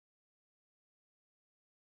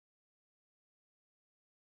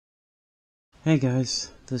Hey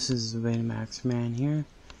guys, this is the Betamax Man here,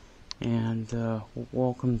 and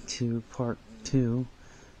welcome to part 2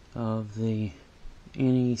 of the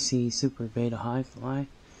NEC SuperBeta HiFi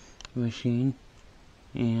machine,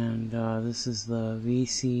 and this is the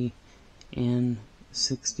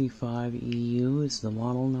VCN65EU is the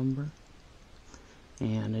model number,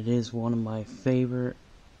 and it is one of my favorite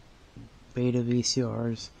beta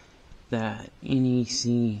VCRs that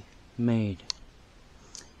NEC made.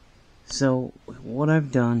 So what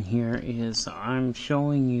I've done here is I'm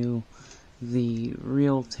showing you the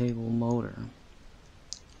reel table motor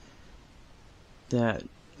that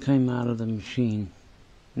came out of the machine.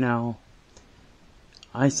 Now,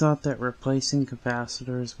 I thought that replacing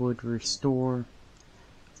capacitors would restore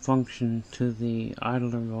function to the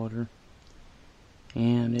idler motor,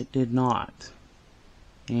 and it did not.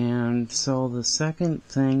 And so the second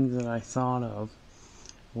thing that I thought of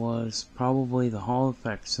was probably the Hall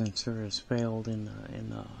effect sensor has failed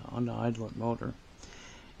on the idler motor,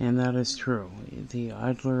 and that is true. The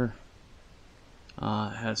idler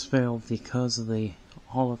has failed because of the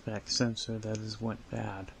Hall effect sensor that has went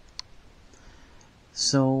bad.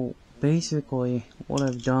 So basically what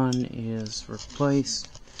I've done is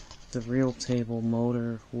replaced the reel table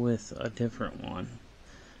motor with a different one.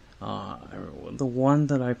 The one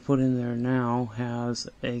that I put in there now has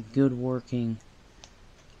a good working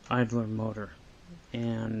idler motor,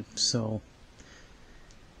 and so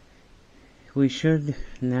we should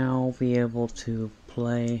now be able to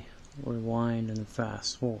play, rewind, and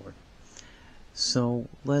fast forward. So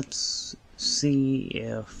let's see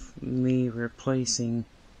if me replacing,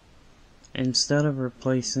 instead of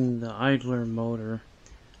replacing the idler motor,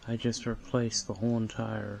 I just replace the whole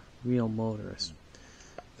entire reel motors,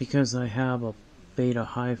 because I have a Beta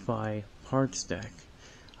HiFi parts deck.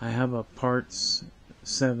 I have a parts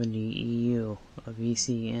 70EU, a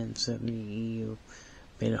VCN 70EU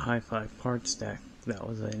Beta HiFi parts deck that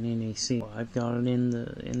was an NEC. I've got it in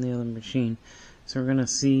the other machine, so we're gonna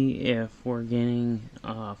see if we're getting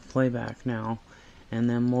playback now, and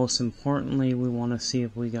then most importantly we want to see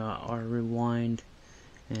if we got our rewind,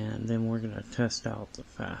 and then we're gonna test out the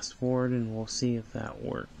fast forward and we'll see if that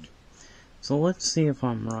worked. So let's see if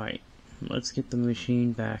I'm right. Let's get the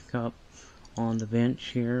machine back up on the bench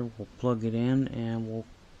here. We'll plug it in and we'll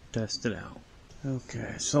test it out.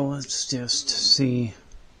 Okay, so let's just see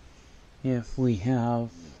if we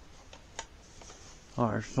have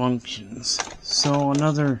our functions. So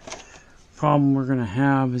another problem we're gonna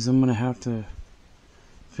have is I'm gonna have to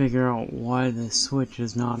figure out why the switch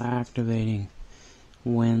is not activating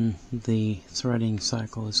when the threading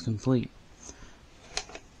cycle is complete.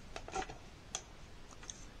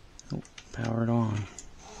 Powered on.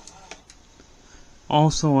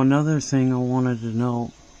 Also, another thing I wanted to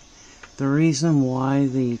note, the reason why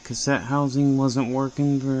the cassette housing wasn't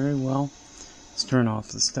working very well, let's turn off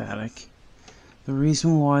the static. The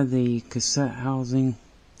reason why the cassette housing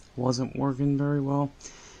wasn't working very well,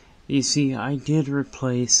 you see, I did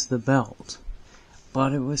replace the belt,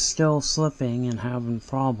 but it was still slipping and having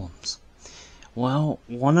problems. Well,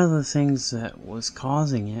 one of the things that was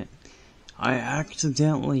causing it, I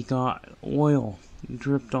accidentally got oil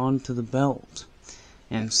dripped onto the belt,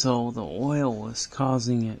 and so the oil was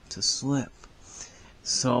causing it to slip.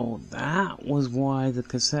 So that was why the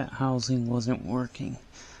cassette housing wasn't working.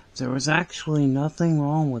 There was actually nothing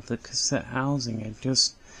wrong with the cassette housing. It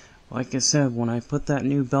just, like I said, when I put that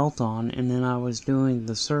new belt on and then I was doing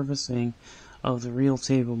the servicing of the reel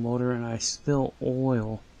table motor and I spilled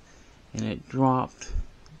oil and it dropped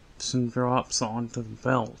some drops onto the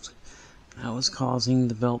belt. That was causing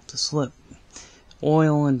the belt to slip.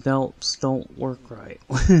 Oil and belts don't work right.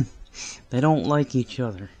 They don't like each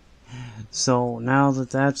other. So now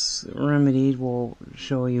that that's remedied, we'll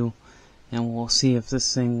show you and we'll see if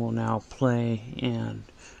this thing will now play and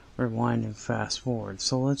rewind and fast forward.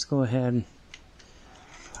 So let's go ahead and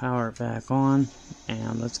power it back on,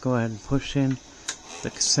 and let's go ahead and push in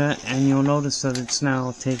the cassette, and you'll notice that it's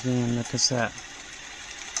now taking in the cassette.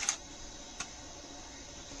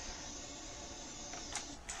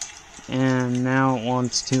 And now it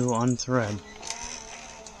wants to unthread.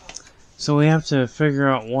 So we have to figure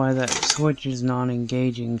out why that switch is not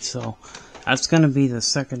engaging, so that's going to be the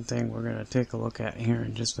second thing we're going to take a look at here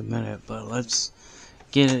in just a minute, but let's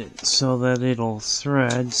get it so that it'll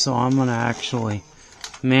thread. So I'm going to actually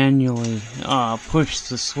manually push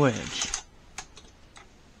the switch.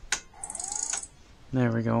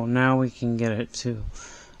 There we go. Now we can get it to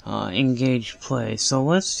engage play. So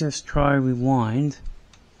let's just try rewind.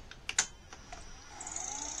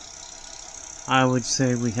 I would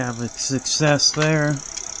say we have a success there.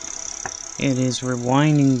 it is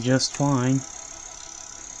rewinding just fine.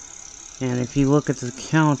 And if you look at the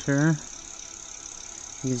counter,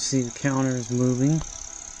 you can see the counter is moving.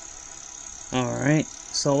 Alright,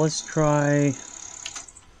 so let's try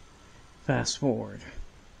fast forward.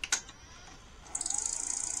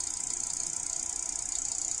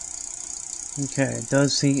 Okay, it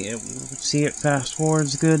does see it fast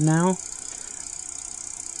forwards good now.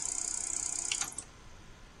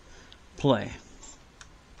 Play.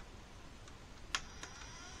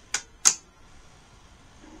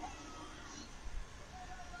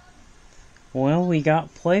 Well, we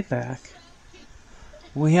got playback.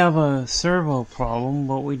 We have a servo problem,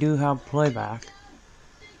 but we do have playback.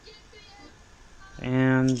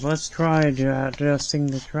 And let's try adjusting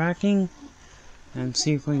the tracking and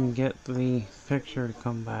see if we can get the picture to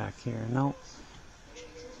come back here. Nope.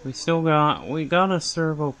 We got a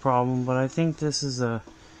servo problem, but I think this is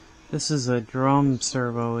a drum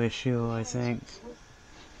servo issue, I think.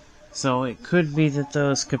 So it could be that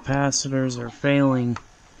those capacitors are failing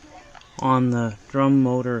on the drum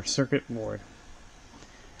motor circuit board.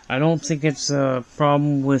 I don't think it's a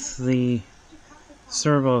problem with the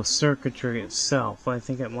servo circuitry itself. I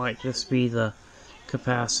think it might just be the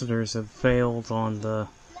capacitors have failed on the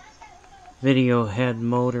video head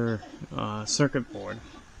motor circuit board.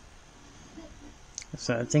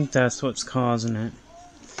 So I think that's what's causing it.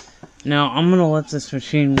 Now I'm gonna let this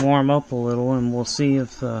machine warm up a little, and we'll see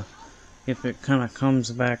if it kind of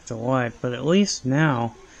comes back to life. But at least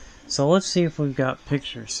now, so let's see if we've got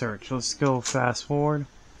picture search. Let's go fast forward.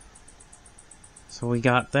 So we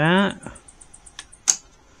got that.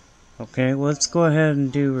 Okay, let's go ahead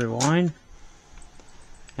and do rewind.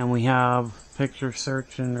 And we have picture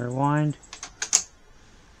search and rewind.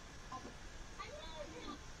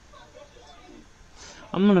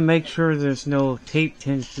 I'm going to make sure there's no tape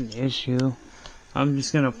tension issue. I'm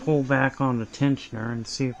just going to pull back on the tensioner and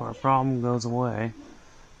see if our problem goes away.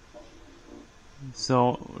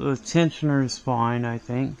 So the tensioner is fine, I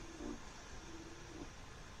think.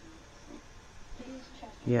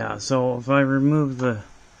 Yeah, so if I remove the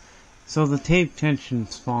tape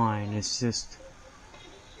tension's fine. It's just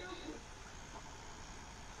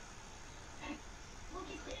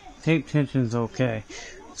tape tension's okay.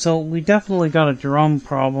 So we definitely got a drum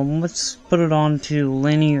problem. Let's put it on to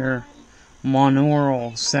linear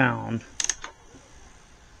monaural sound.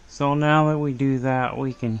 So now that we do that,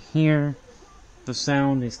 we can hear the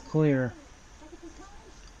sound is clear.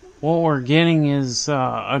 What we're getting is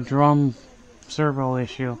a drum servo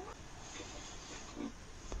issue.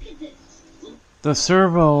 The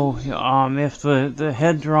servo, if the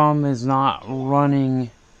head drum is not running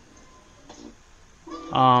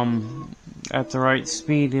at the right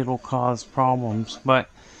speed, it'll cause problems. But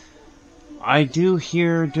I do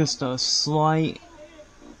hear just a slight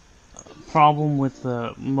problem with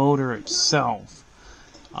the motor itself.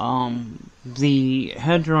 The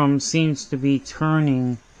head drum seems to be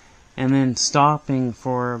turning and then stopping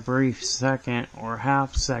for a brief second or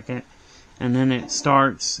half second, and then it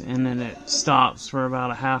starts and then it stops for about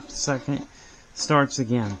a half second, starts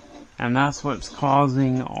again, and that's what's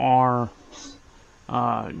causing our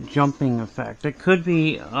jumping effect. It could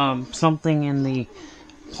be something in the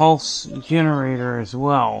pulse generator as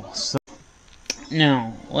well. So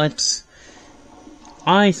now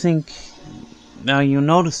now you'll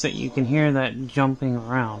notice that you can hear that jumping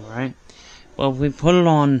around, right? Well, if we put it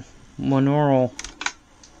on monaural,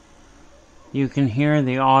 you can hear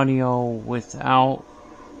the audio without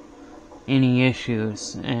any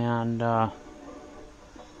issues, and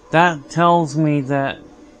that tells me that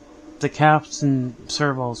the capstan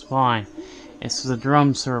servo is fine. It's the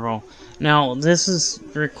drum servo. Now, this is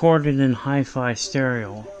recorded in HiFi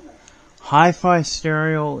stereo. HiFi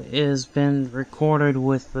stereo has been recorded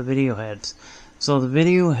with the video heads. So the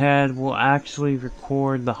video head will actually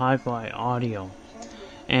record the HiFi audio.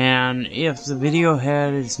 And if the video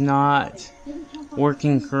head is not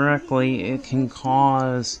working correctly, it can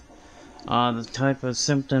cause the type of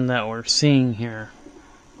symptom that we're seeing here.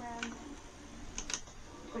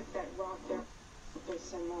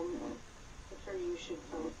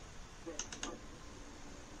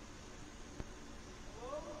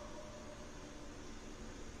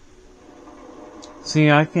 See,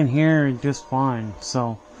 I can hear it just fine.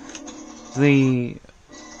 So the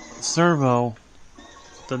servo,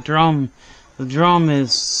 the drum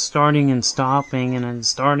is starting and stopping and then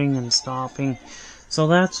starting and stopping. So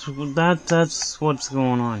that's what's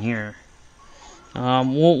going on here.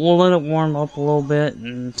 We'll let it warm up a little bit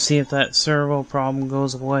and see if that servo problem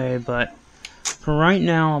goes away, but for right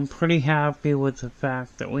now I'm pretty happy with the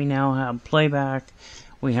fact that we now have playback.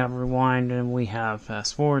 we have rewind, and we have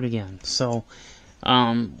fast forward again. So,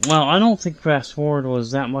 well, I don't think fast forward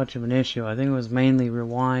was that much of an issue. I think it was mainly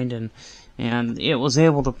rewind, and it was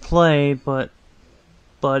able to play, but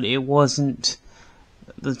it wasn't,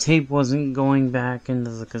 the tape wasn't going back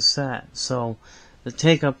into the cassette. So the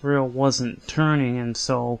take-up reel wasn't turning, and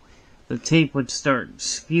so the tape would start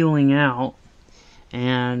spewing out,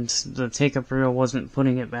 and the take-up reel wasn't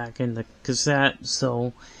putting it back in the cassette,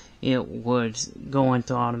 so it would go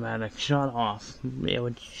into automatic shut-off. It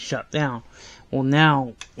would shut down. Well,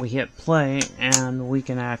 now we hit play, and we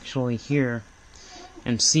can actually hear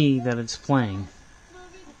and see that it's playing.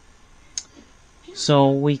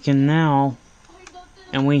 So we can now,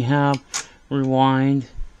 and we have rewind,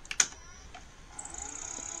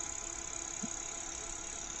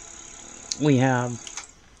 we have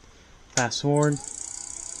fast forward,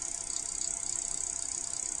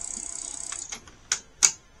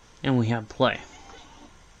 and we have play.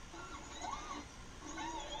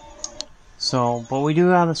 So, but we do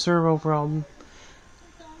have a servo problem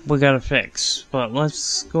we gotta fix. But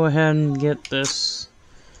let's go ahead and get this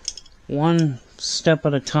one step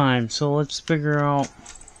at a time. So let's figure out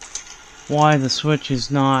why the switch is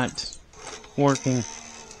not working.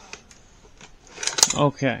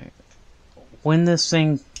 Okay. When this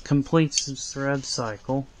thing completes its thread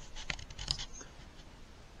cycle,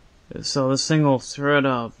 so this thing will thread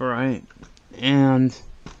up, right? And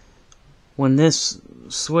when this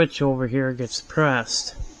switch over here gets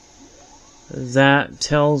pressed, that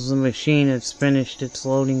tells the machine it's finished its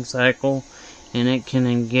loading cycle, and it can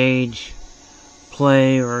engage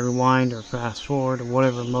play or rewind or fast forward or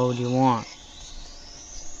whatever mode you want.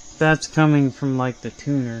 That's coming from like the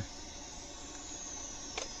tuner.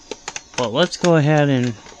 But let's go ahead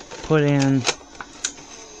and put in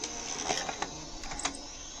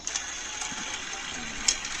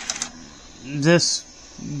this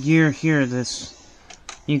gear here. This,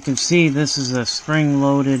 you can see this is a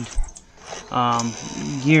spring-loaded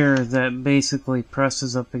gear that basically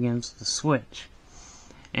presses up against the switch.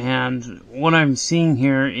 And what I'm seeing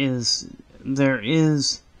here is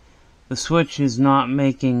the switch is not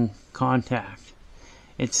making contact.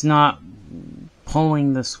 It's not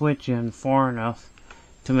pulling the switch in far enough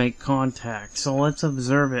to make contact. So let's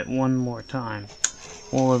observe it one more time.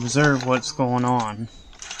 We'll observe what's going on.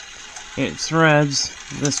 It threads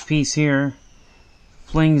this piece here,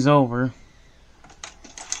 flings over,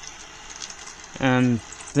 and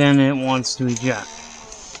then it wants to eject.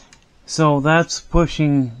 So that's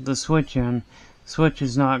pushing the switch in. Switch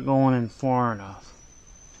is not going in far enough.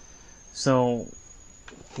 So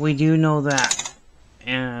we do know that.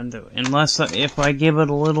 And if I give it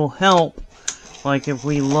a little help, like if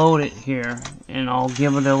we load it here, and I'll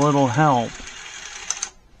give it a little help,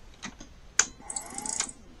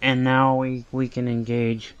 and now we can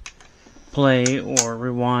engage play or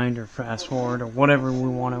rewind or fast forward or whatever we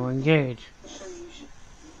want to engage.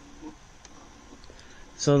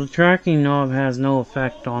 So the tracking knob has no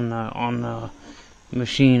effect on the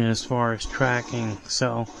machine as far as tracking.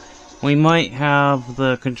 So we might have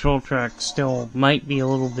the control track still might be a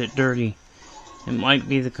little bit dirty. It might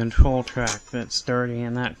be the control track that's dirty,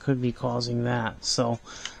 and that could be causing that. So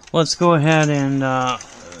let's go ahead and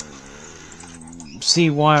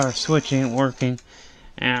see why our switch ain't working.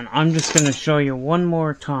 And I'm just going to show you one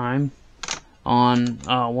more time on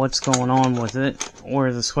what's going on with it,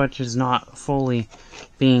 where the switch is not fully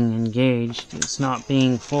being engaged. It's not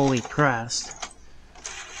being fully pressed.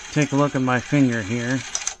 Take a look at my finger here,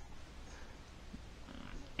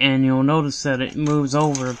 and you'll notice that it moves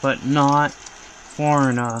over, but not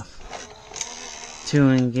far enough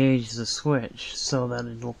to engage the switch so that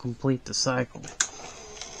it will complete the cycle.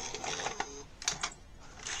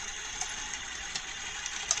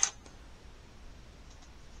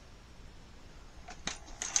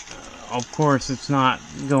 Of course, it's not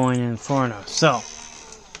going in far enough. So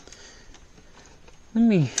let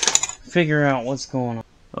me figure out what's going on.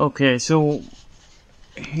 Okay, so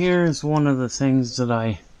here's one of the things that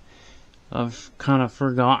I've kind of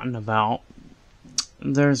forgotten about.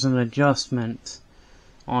 There's an adjustment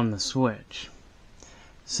on the switch.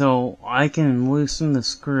 So I can loosen the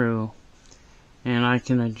screw, and I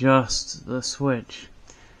can adjust the switch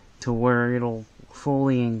to where it'll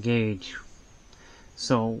fully engage.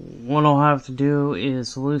 So what I'll have to do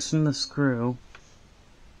is loosen the screw.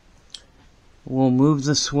 We'll move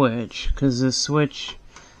the switch, because this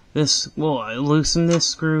will loosen this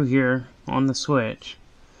screw here on the switch,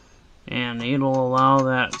 and it'll allow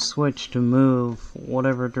that switch to move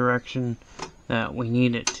whatever direction that we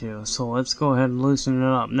need it to. So let's go ahead and loosen it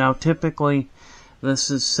up. Now typically this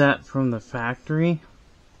is set from the factory,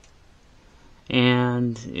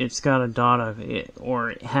 and it's got a dot of it, or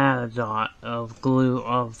it had a dot of glue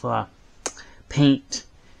of paint.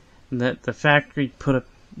 That the factory put a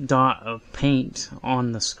dot of paint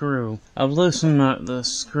on the screw. I've loosened up the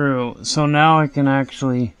screw, so now I can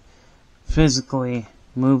actually physically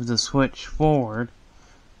move the switch forward,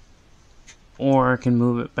 or I can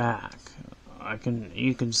move it back.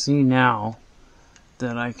 You can see now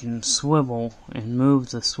that I can swivel and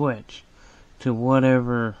move the switch to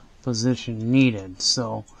whatever position needed.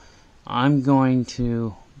 So I'm going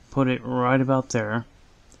to put it right about there,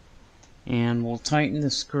 and we'll tighten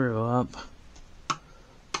the screw up,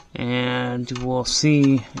 and we'll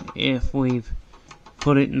see if we've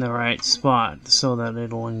put it in the right spot so that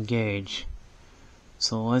it'll engage.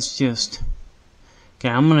 So let's just, okay,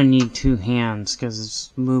 I'm gonna need 2 hands because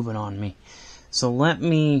it's moving on me. So let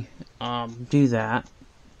me do that,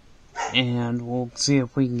 and we'll see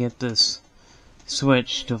if we can get this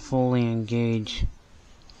switch to fully engage.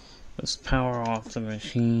 Let's power off the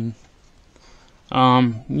machine.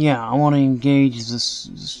 Yeah, I want to engage this,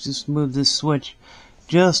 just move this switch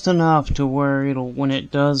just enough to where it'll, when it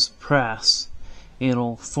does press,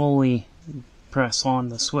 it'll fully press on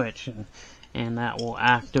the switch, and that will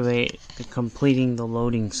activate completing the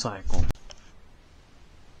loading cycle.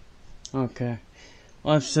 Okay,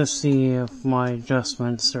 let's just see if my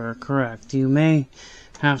adjustments are correct. You may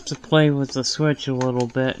have to play with the switch a little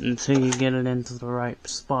bit until you get it into the right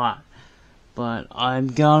spot, but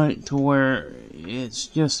I've got it to where it's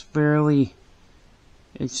just barely,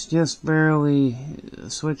 the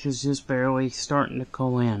switch is just barely starting to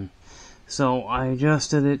go in. So I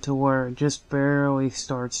adjusted it to where it just barely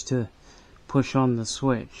starts to push on the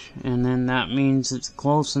switch, and then that means it's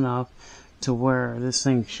close enough to where this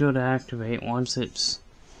thing should activate once it's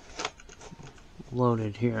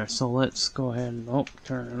loaded here. So let's go ahead and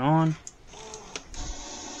turn it on.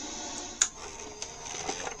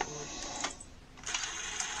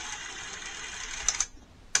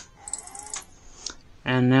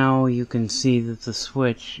 And now you can see that the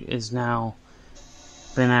switch is now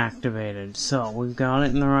been activated. So we've got it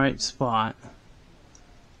in the right spot.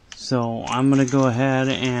 So I'm going to go ahead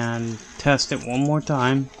and test it one more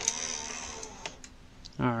time.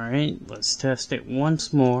 Alright, let's test it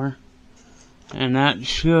once more. And that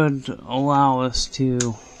should allow us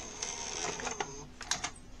to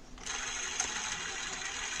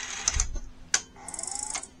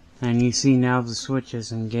and you see now the switch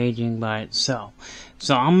is engaging by itself.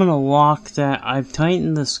 So I'm going to lock that. I've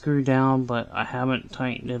tightened the screw down, but I haven't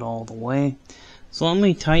tightened it all the way. So let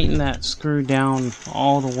me tighten that screw down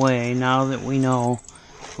all the way now that we know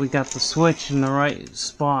we got the switch in the right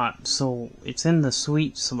spot. So it's in the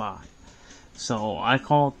sweet spot. So I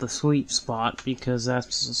call it the sweet spot because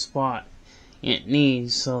that's the spot it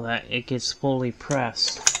needs so that it gets fully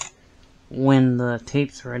pressed when the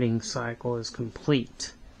tape threading cycle is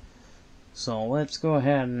complete. So let's go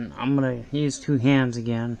ahead, and I'm going to use 2 hands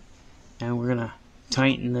again, and we're going to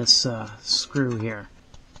tighten this screw here.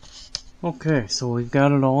 Okay, so we've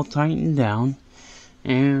got it all tightened down,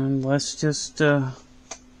 and let's just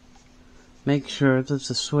make sure that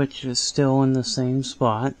the switch is still in the same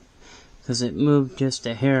spot, because it moved just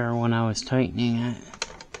a hair when I was tightening it.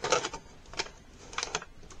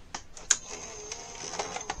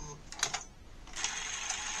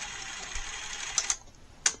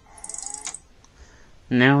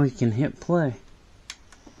 Now we can hit play.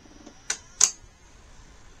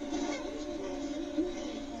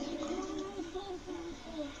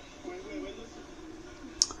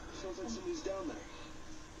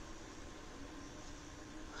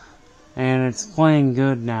 And it's playing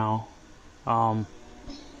good now.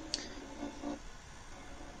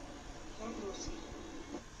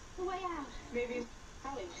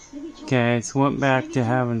 Okay, it's went back to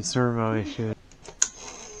having servo issues.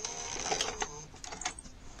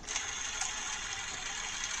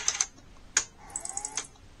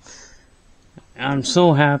 I'm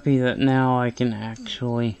so happy that now I can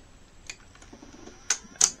actually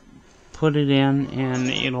put it in and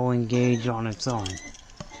it'll engage on its own.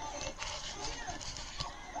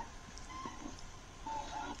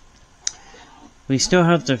 We still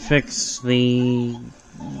have to fix the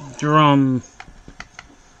drum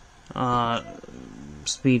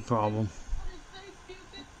speed problem.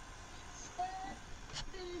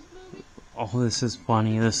 Oh, this is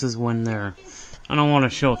funny. This is when they're... I don't want to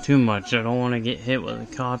show too much. I don't want to get hit with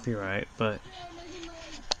a copyright, but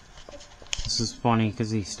this is funny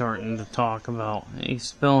because he's starting to talk about... He's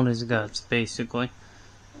spilling his guts, basically.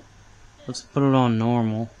 Let's put it on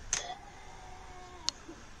normal.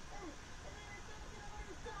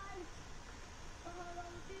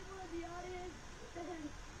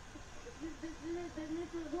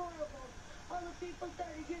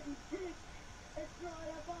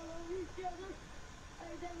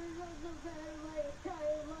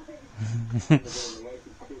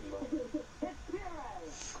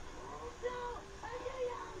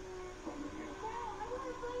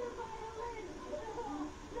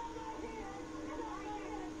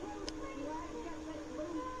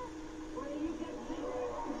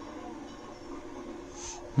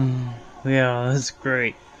 Yeah, that's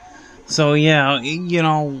great. So yeah, you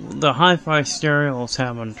know, the HiFi stereo is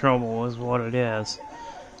having trouble is what it is.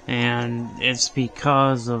 And it's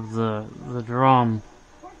because of the drum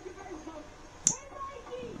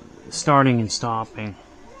starting and stopping.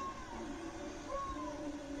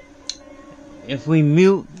 If we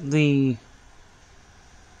mute the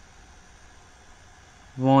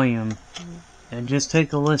volume and just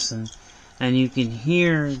take a listen, and you can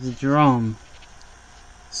hear the drum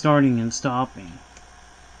starting and stopping.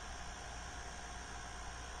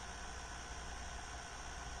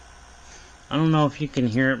 I don't know if you can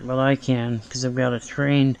hear it, but I can, because I've got a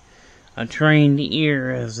trained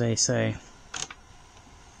ear, as they say.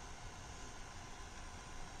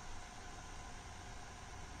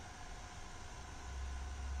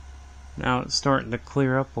 Now it's starting to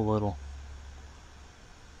clear up a little.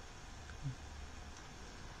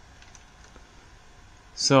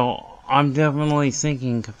 So I'm definitely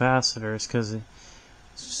thinking capacitors, because it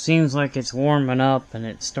seems like it's warming up and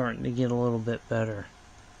it's starting to get a little bit better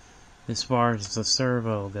as far as the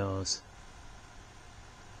servo goes.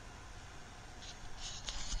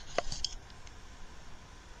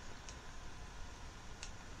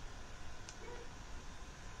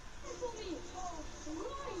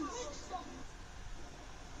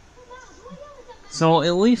 So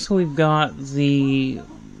at least we've got the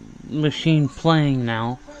machine playing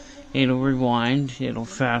now. It'll rewind, it'll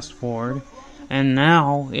fast forward, and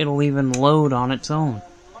now it'll even load on its own.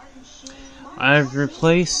 I've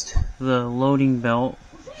replaced the loading belt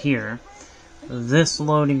here. This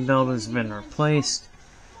loading belt has been replaced.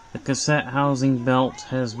 The cassette housing belt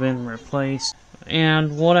has been replaced.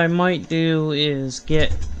 And what I might do is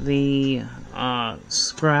get the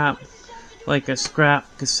scrap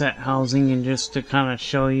cassette housing, and just to kind of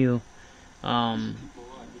show you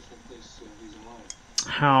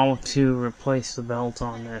how to replace the belt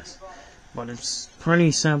on this. But it's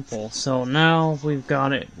pretty simple. So now we've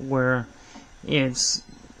got it where it's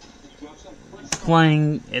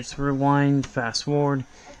playing, it's rewind, fast forward,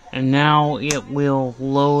 and now it will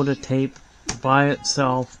load a tape by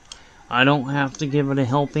itself. I don't have to give it a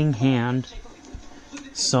helping hand.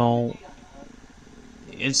 So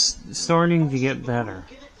it's starting to get better.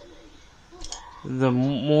 The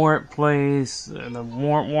more it plays, the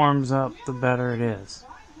more it warms up, the better it is.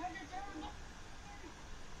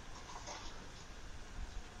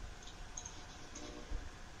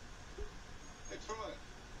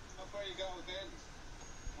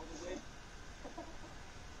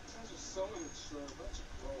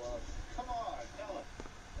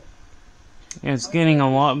 It's getting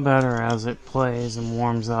a lot better as it plays and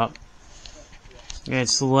warms up.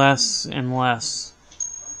 It's less and less.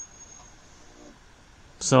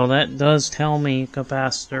 So that does tell me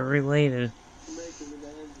capacitor related.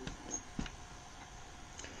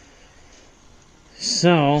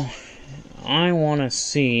 So I want to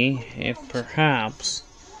see if perhaps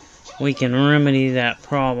we can remedy that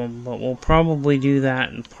problem, but we'll probably do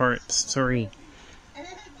that in part 3,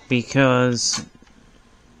 because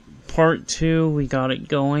part 2 we got it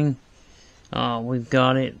going. We've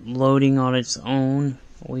got it loading on its own.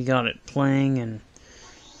 We got it playing and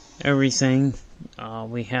everything.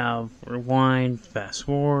 We have rewind, fast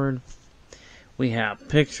forward. We have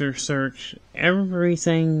picture search.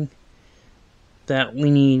 Everything that we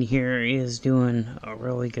need here is doing a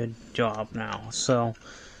really good job now. So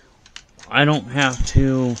I don't have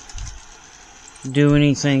to do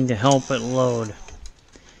anything to help it load.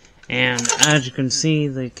 And as you can see,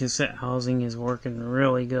 the cassette housing is working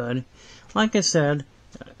really good. Like I said,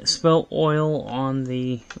 spilt oil on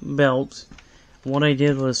the belt. What I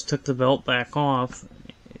did was took the belt back off,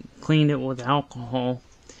 cleaned it with alcohol,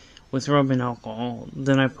 with rubbing alcohol,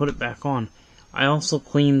 then I put it back on. I also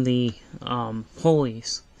cleaned the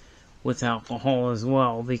pulleys with alcohol as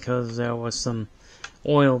well, because there was some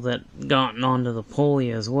oil that got onto the pulley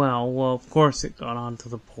as well. Well, of course it got onto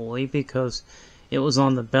the pulley because it was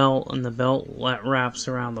on the belt, and the belt wraps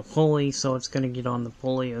around the pulley, so it's going to get on the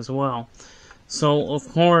pulley as well. So, of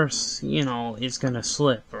course, you know, it's going to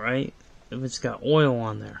slip, right? If it's got oil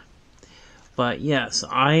on there. But yes,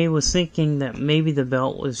 I was thinking that maybe the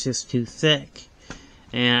belt was just too thick,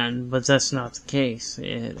 but that's not the case.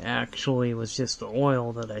 It actually was just the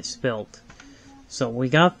oil that I spilt. So we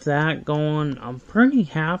got that going. I'm pretty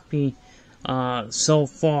happy so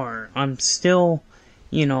far. I'm still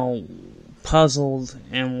puzzled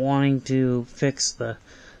and wanting to fix the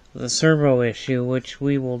servo issue, which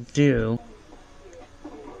we will do.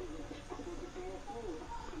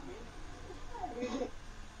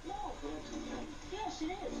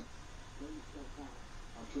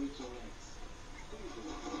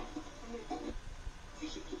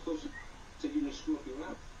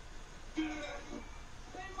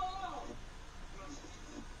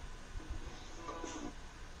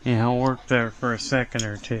 Yeah, it worked there for a second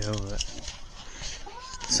or two.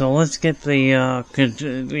 So let's get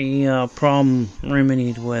the problem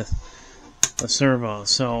remedied with the servo.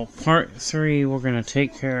 So part 3, we're going to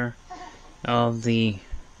take care of the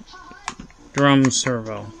drum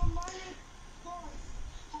servo.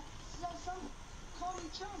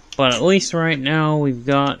 But at least right now we've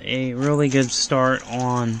got a really good start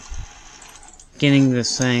on getting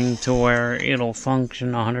this thing to where it'll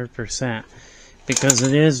function 100%. Because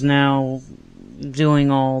it is now doing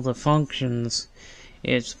all the functions.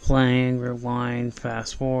 It's playing, rewind,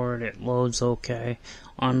 fast forward, it loads okay,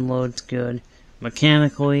 unloads good.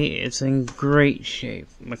 Mechanically, it's in great shape.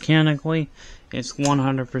 Mechanically, it's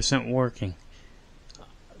 100% working.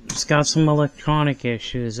 It's got some electronic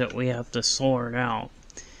issues that we have to sort out.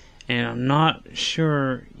 And I'm not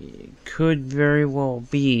sure, it could very well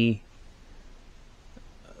be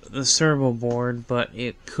the servo board, but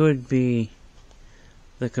it could be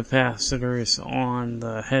the capacitors on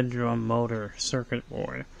the head drum motor circuit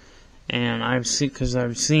board. And I've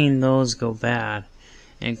seen those go bad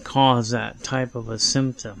and cause that type of a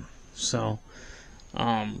symptom. So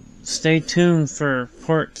stay tuned for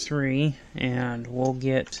part 3, and we'll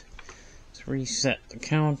let's reset the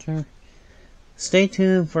counter. Stay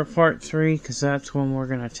tuned for part 3, because that's when we're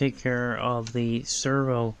going to take care of the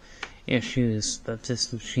servo issues that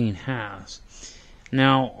this machine has.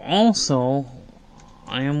 Now also,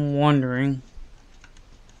 I am wondering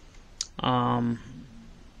about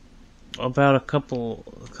a couple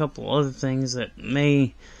other things that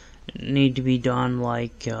may need to be done,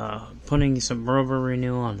 like putting some rubber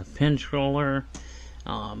renew on the pinch roller,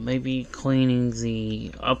 maybe cleaning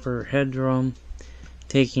the upper head drum,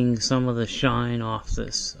 taking some of the shine off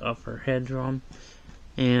this upper head drum,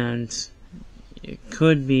 and it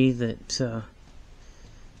could be that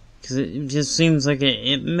because it just seems like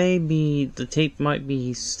it may be, the tape might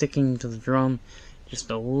be sticking to the drum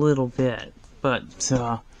just a little bit, but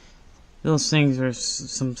those things are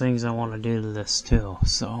some things I want to do to this too.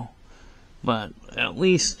 So, but at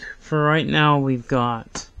least for right now, we've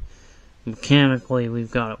got mechanically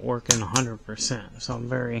we've got it working 100%. So I'm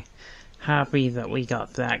very happy that we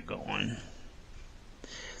got that going.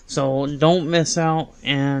 So don't miss out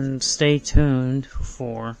and stay tuned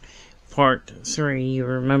for part 3. You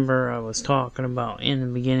remember I was talking about in the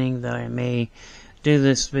beginning that I may do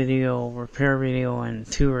this repair video in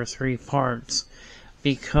 2 or 3 parts,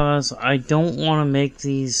 because I don't want to make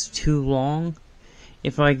these too long.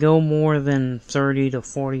 If I go more than 30 to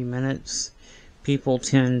 40 minutes, people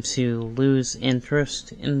tend to lose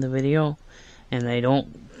interest in the video, and they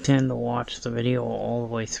don't tend to watch the video all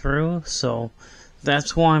the way through. So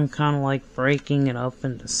that's why I'm kind of like breaking it up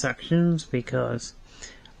into sections, because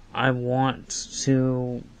I want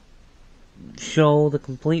to show the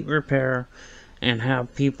complete repair and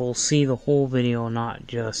have people see the whole video, not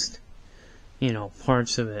just,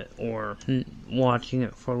 parts of it, or watching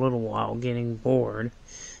it for a little while, getting bored,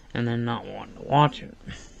 and then not wanting to watch it.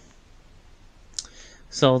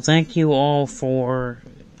 So thank you all for,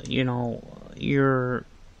 your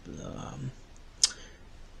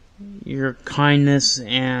kindness,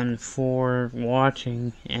 and for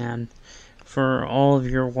watching, and for all of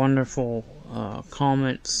your wonderful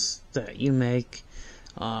comments that you make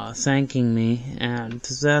thanking me. And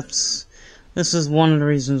this is one of the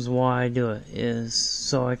reasons why I do it, is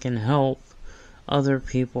so I can help other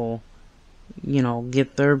people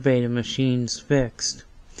get their beta machines fixed,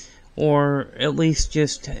 or at least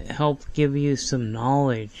just help give you some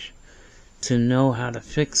knowledge to know how to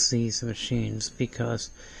fix these machines. Because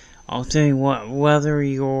I'll tell you what, whether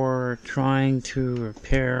you're trying to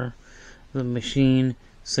repair the machine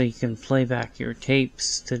so you can play back your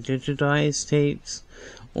tapes to digitize tapes,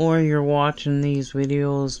 or you're watching these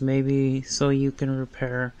videos maybe so you can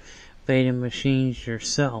repair beta machines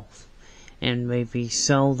yourself and maybe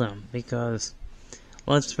sell them, because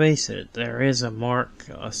let's face it, there is a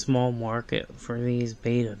small market for these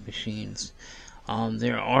beta machines.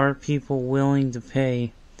 There are people willing to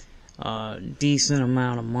pay a decent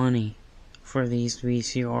amount of money for these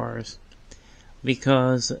VCRs,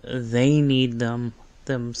 because they need them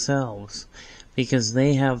themselves, because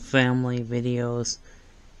they have family videos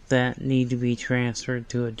that need to be transferred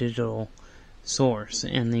to a digital source,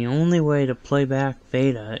 and the only way to play back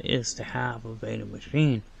beta is to have a beta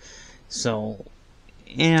machine. So,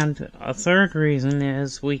 and a third reason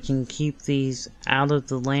is we can keep these out of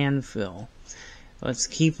the landfill. Let's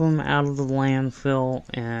keep them out of the landfill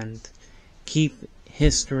and keep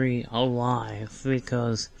history alive,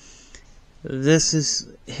 because this is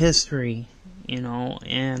history, you know,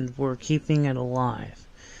 and we're keeping it alive.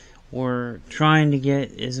 We're trying to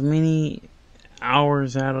get as many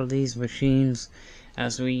hours out of these machines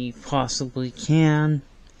as we possibly can,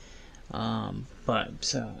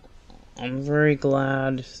 but I'm very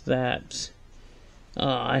glad that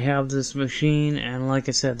I have this machine, and like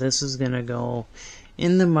I said, this is gonna go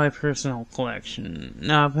into my personal collection.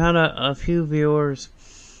 Now, I've had a few viewers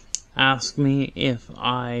ask me if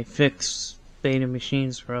I fix beta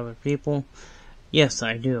machines for other people. Yes,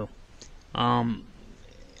 I do.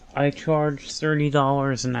 I charge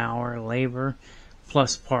 $30 an hour labor,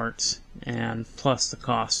 plus parts, and plus the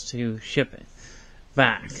cost to ship it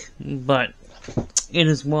back. But it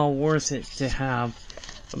is well worth it to have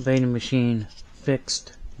a beta machine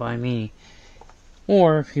fixed by me.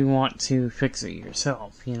 Or if you want to fix it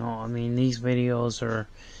yourself, you know, I mean, these videos are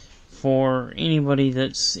for anybody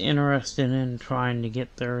that's interested in trying to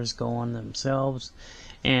get theirs going themselves.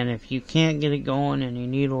 And if you can't get it going and you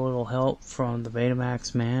need a little help from the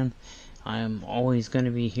Betamax man, I'm always going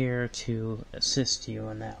to be here to assist you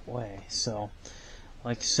in that way. So,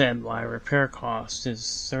 like I said, my repair cost is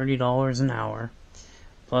 $30 an hour,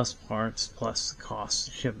 plus parts, plus the cost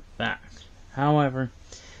to ship it back. However,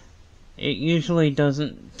 it usually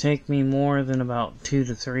doesn't take me more than about 2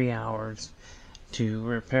 to 3 hours to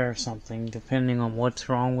repair something, depending on what's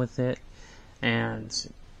wrong with it, and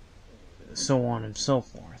so on and so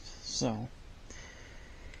forth. So,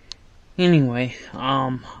 anyway,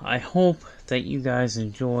 I hope that you guys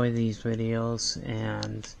enjoy these videos,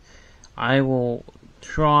 and I will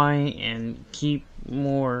try and keep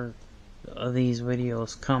more of these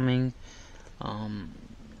videos coming.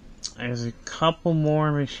 There's a couple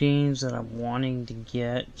more machines that I'm wanting to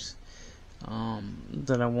get,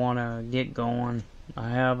 that I want to get going. I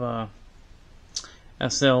have a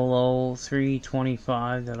SLO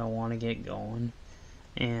 325 that I want to get going,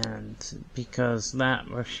 and because that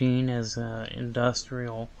machine is an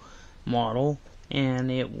industrial model and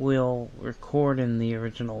it will record in the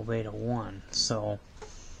original Beta 1. So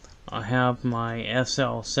I have my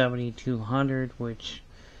SL 7200, which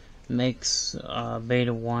makes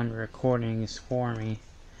Beta 1 recordings for me,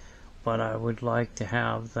 but I would like to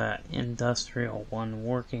have that industrial one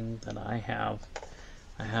working that I have.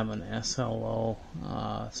 I have an SLO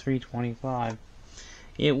 325.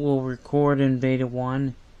 It will record in Beta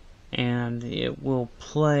 1, and it will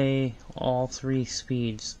play all 3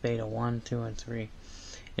 speeds, Beta 1, 2, and 3.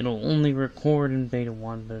 It'll only record in Beta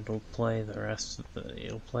 1, but it'll play the rest of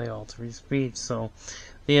it'll play all 3 speeds. So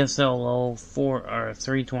the SLO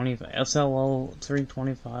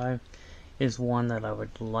 325 is one that I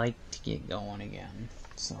would like to get going again.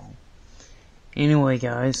 So anyway,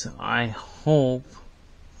 guys, I hope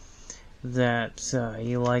that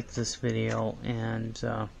you like this video, and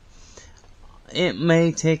it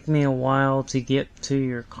may take me a while to get to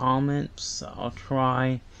your comments. I'll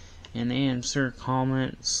try and answer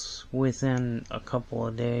comments within a couple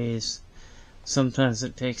of days. Sometimes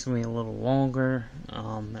it takes me a little longer,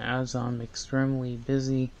 as I'm extremely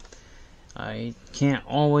busy. I can't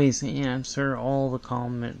always answer all the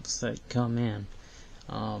comments that come in,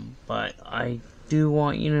 but I do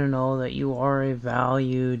want you to know that you are a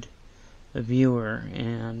valued viewer,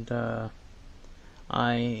 and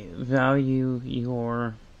I value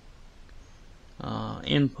your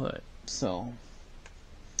input. So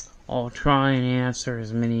I'll try and answer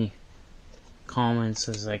as many comments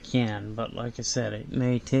as I can, but like I said, it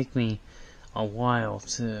may take me a while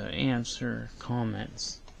to answer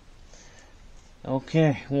comments.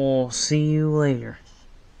 Okay, we'll see you later.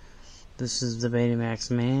 This is the Betamax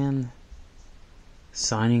man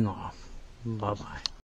signing off. Bye bye.